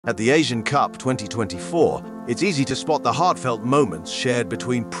At the Asian Cup 2024, it's easy to spot the heartfelt moments shared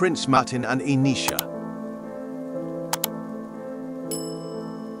between Prince Matin and Anisha.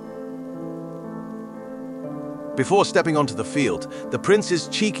 Before stepping onto the field, the prince's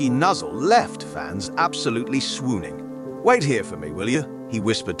cheeky nuzzle left fans absolutely swooning. "Wait here for me, will you?" he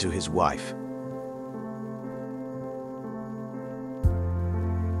whispered to his wife.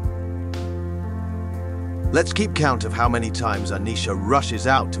 Let's keep count of how many times Anisha rushes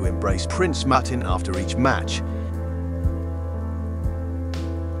out to embrace Prince Matin after each match.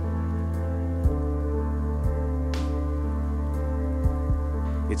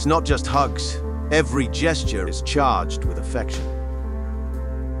 It's not just hugs. Every gesture is charged with affection.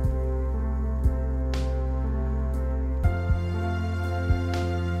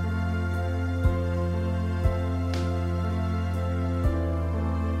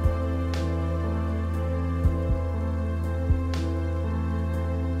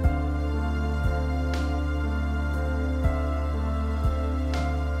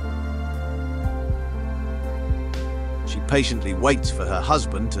 She patiently waits for her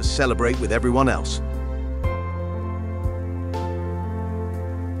husband to celebrate with everyone else.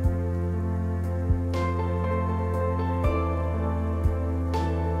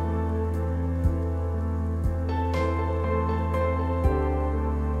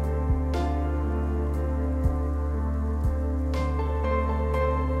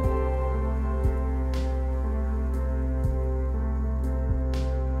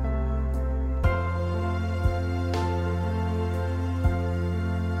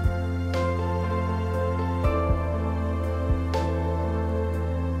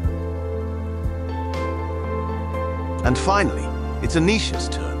 And finally, it's Anisha's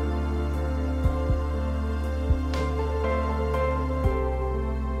turn.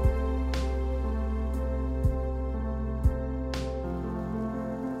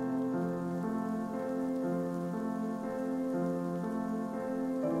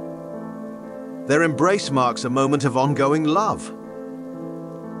 Their embrace marks a moment of ongoing love.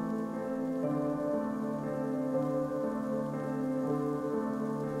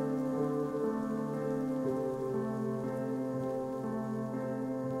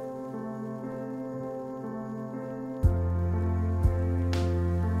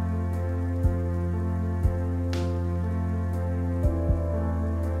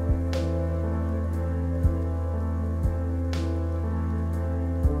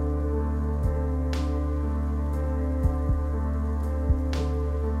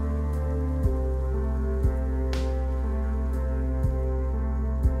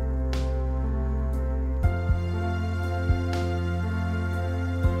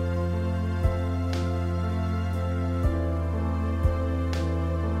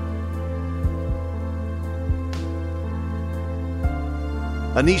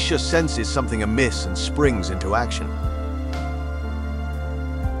 Anisha senses something amiss and springs into action.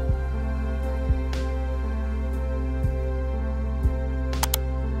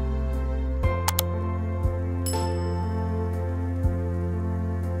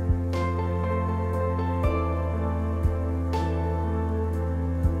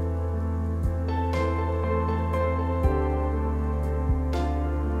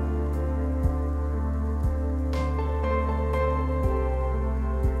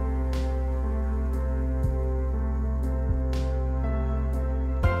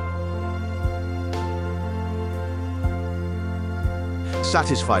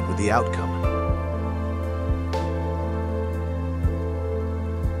 Satisfied with the outcome,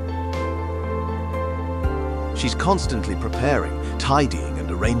 she's constantly preparing, tidying and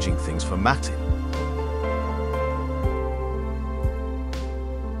arranging things for Matin.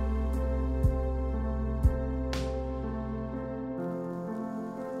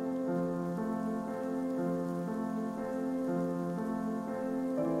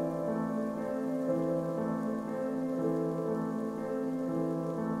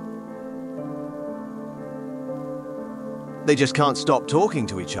 They just can't stop talking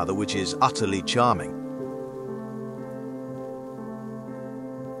to each other, which is utterly charming.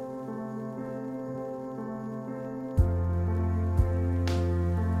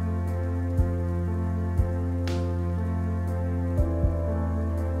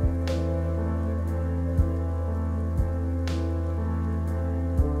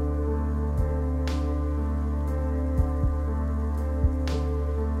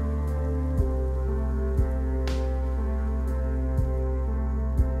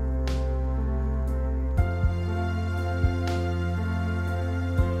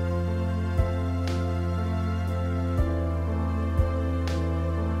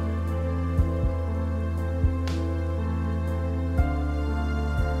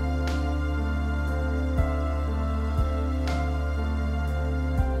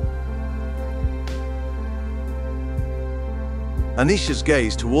 Anisha's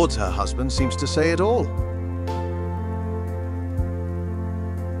gaze towards her husband seems to say it all.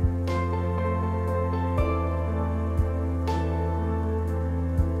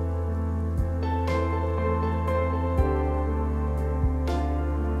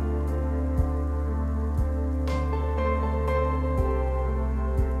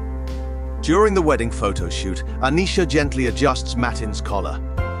 During the wedding photo shoot, Anisha gently adjusts Mateen's collar.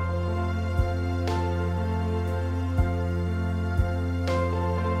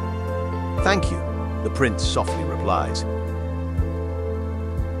 "Thank you," the prince softly replies.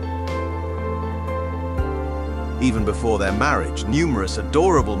 Even before their marriage, numerous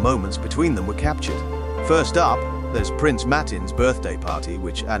adorable moments between them were captured. First up, there's Prince Mateen's birthday party,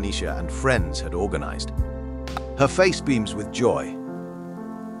 which Anisha and friends had organized. Her face beams with joy.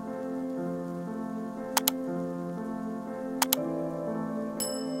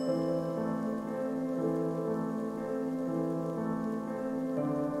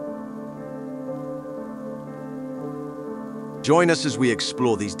 Join us as we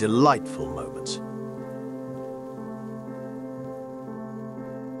explore these delightful moments.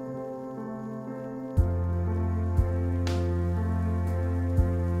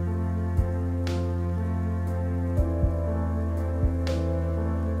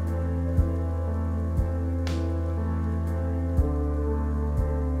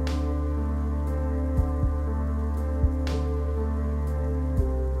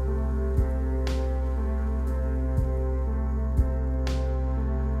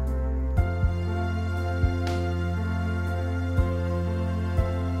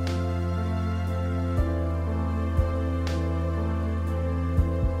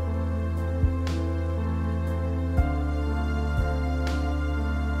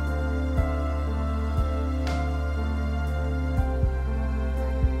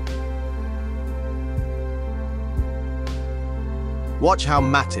 Watch how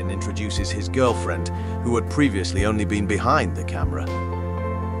Mateen introduces his girlfriend, who had previously only been behind the camera.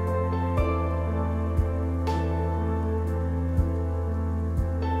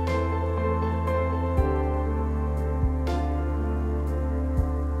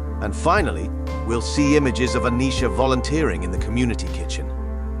 And finally, we'll see images of Anisha volunteering in the community kitchen.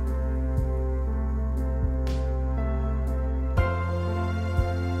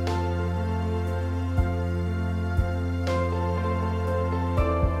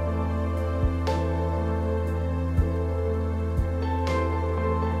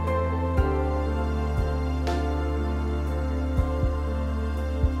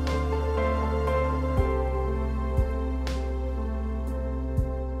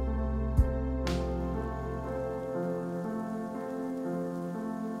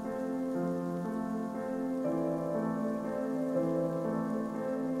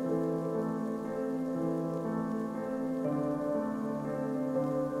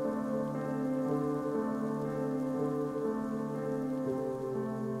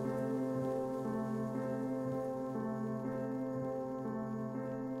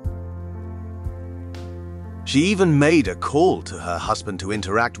 She even made a call to her husband to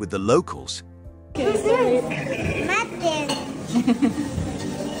interact with the locals. Who's this? Mateen.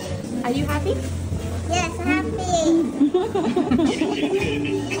 Are you happy? Yes, happy.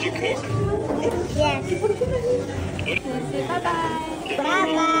 Did you cook? Yes. Say bye-bye.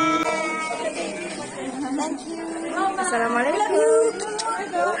 Bye-bye. Thank you. Assalamualaikum.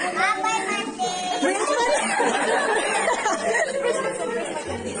 Bye-bye, Mateen.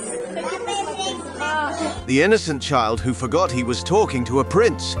 The innocent child who forgot he was talking to a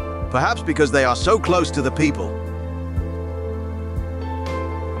prince, perhaps because they are so close to the people.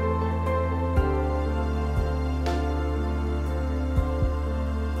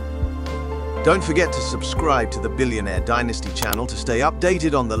 Don't forget to subscribe to the Billionaire Dynasty channel to stay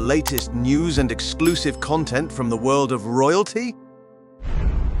updated on the latest news and exclusive content from the world of royalty.